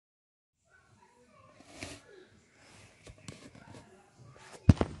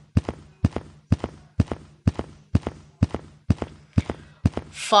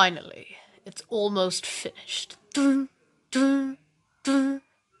Finally, it's almost finished. Dun, dun, dun.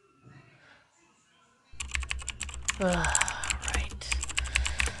 Right.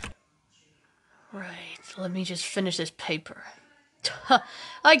 Right, let me just finish this paper.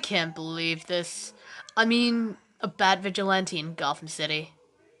 I can't believe this. I mean, a bad vigilante in Gotham City.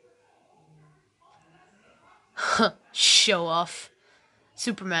 Show off.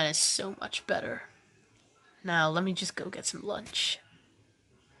 Superman is so much better. Now, let me just go get some lunch.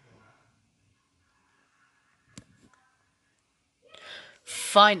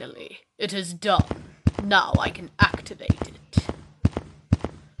 Finally, it is done. Now I can activate it.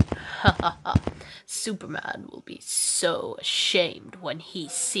 Ha ha ha. Superman will be so ashamed when he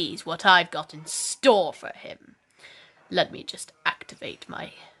sees what I've got in store for him. Let me just activate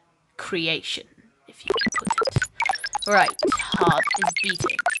my creation, if you can put it. Right, heart is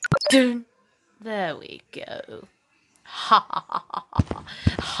beating. Dun. There we go. Ha ha ha ha ha ha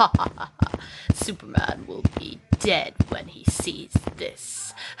ha ha ha. Superman will be dead when he sees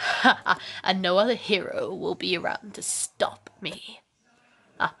this. Ha ha. And no other hero will be around to stop me.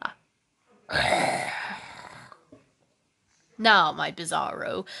 Ha ha. Now, my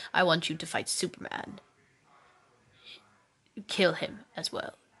Bizarro, I want you to fight Superman. Kill him as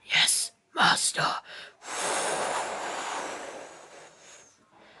well. Yes, master.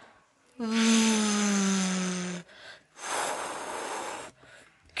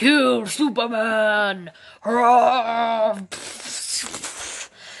 Kill Superman!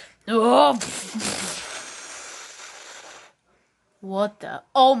 What the?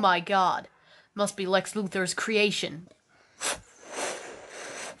 Oh my god. Must be Lex Luthor's creation.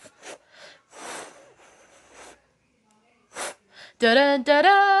 Da da da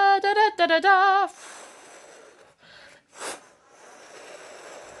da da da da da.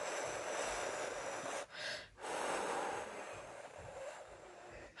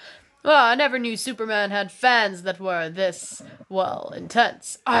 Well, I never knew Superman had fans that were this, well,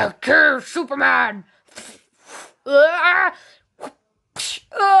 intense. I'll kill Superman!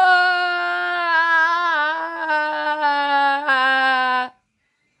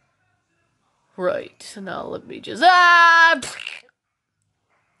 Right, now let me just...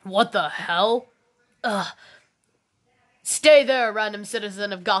 What the hell? Stay there, random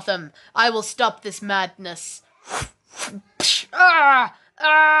citizen of Gotham. I will stop this madness.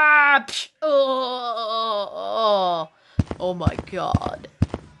 Oh my god.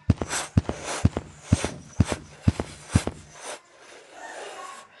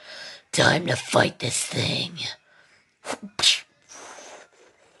 Time to fight this thing.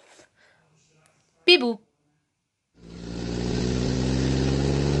 Beep boop.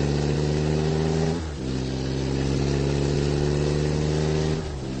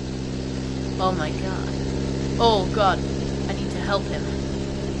 Oh my god. Oh god. I need to help him.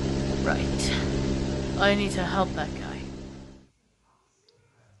 Right. I need to help that guy.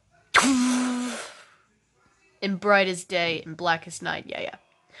 In brightest day, in blackest night. Yeah.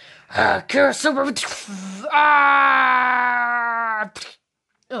 Kill Superman.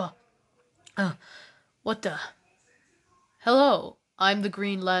 What the? Hello, I'm the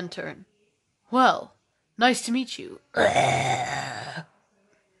Green Lantern. Well, nice to meet you.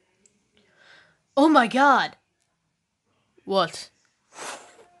 Oh my god! What?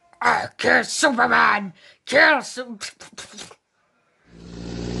 Kill Superman! Kill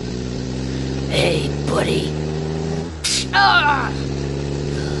Hey, buddy.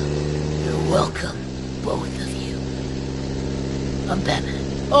 You're welcome, both of you. I'm Batman.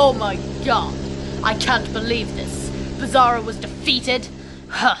 Oh my god! I can't believe this. Bizarro was defeated?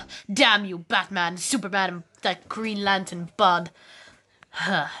 Huh, damn you, Batman, Superman, and that Green Lantern bud.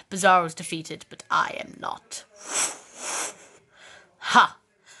 Huh, Bizarro's defeated, but I am not. Ha!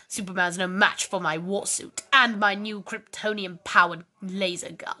 Superman's no match for my warsuit and my new Kryptonian-powered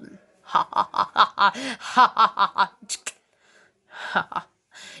laser gun. Ha ha ha ha ha ha ha ha ha ha.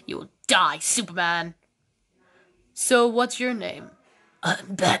 You'll die, Superman. So, what's your name?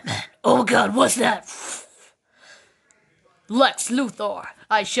 I'm Batman. Oh god, what's that? Lex Luthor.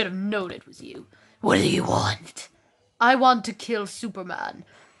 I should have known it was you. What do you want? I want to kill Superman.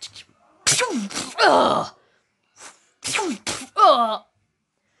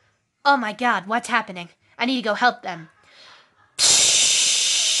 Oh my god, what's happening? I need to go help them.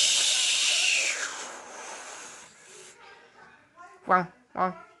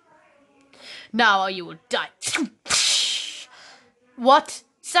 Now you will die. What?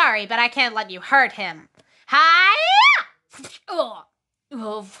 Sorry, but I can't let you hurt him. Hi!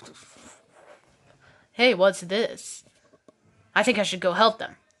 Hey, what's this? I think I should go help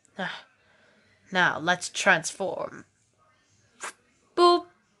them. Now, let's transform. Boop.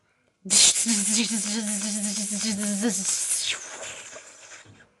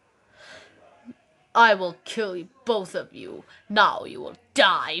 I will kill you, both of you. Now you will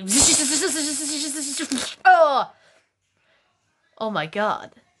die. Oh my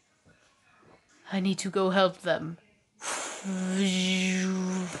god. I need to go help them.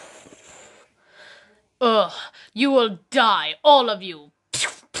 Ugh, you will die, all of you.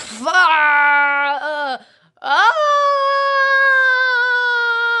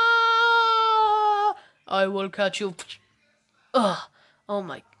 I will catch you. Ugh, oh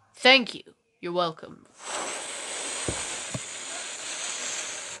my, thank you. You're welcome.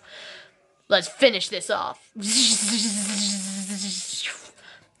 Let's finish this off.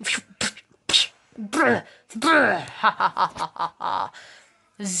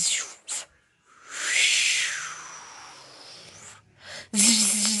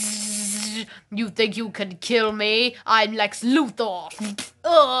 You think you can kill me? I'm Lex Luthor.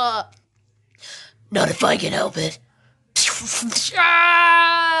 Not if I can help it.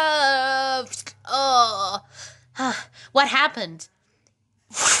 What happened?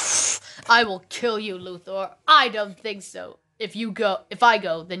 I will kill you, Luthor. I don't think so. If I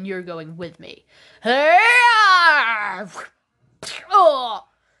go, then you're going with me. I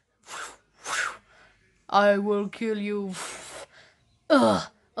will kill you.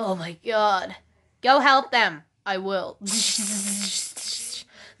 Oh my god. Go help them. I will.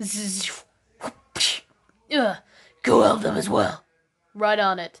 Go help them as well. Right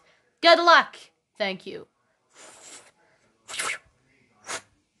on it. Good luck. Thank you.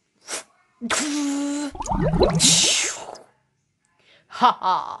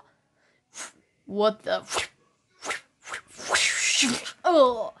 Haha. What the?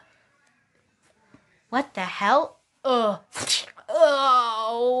 Oh. What the hell? Oh.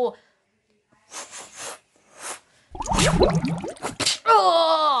 Oh.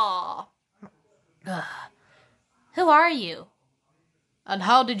 Who are you? And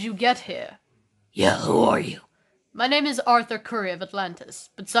how did you get here? Yeah, who are you? My name is Arthur Curry of Atlantis,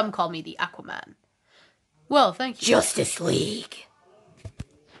 but some call me the Aquaman. Well, thank you. Justice League.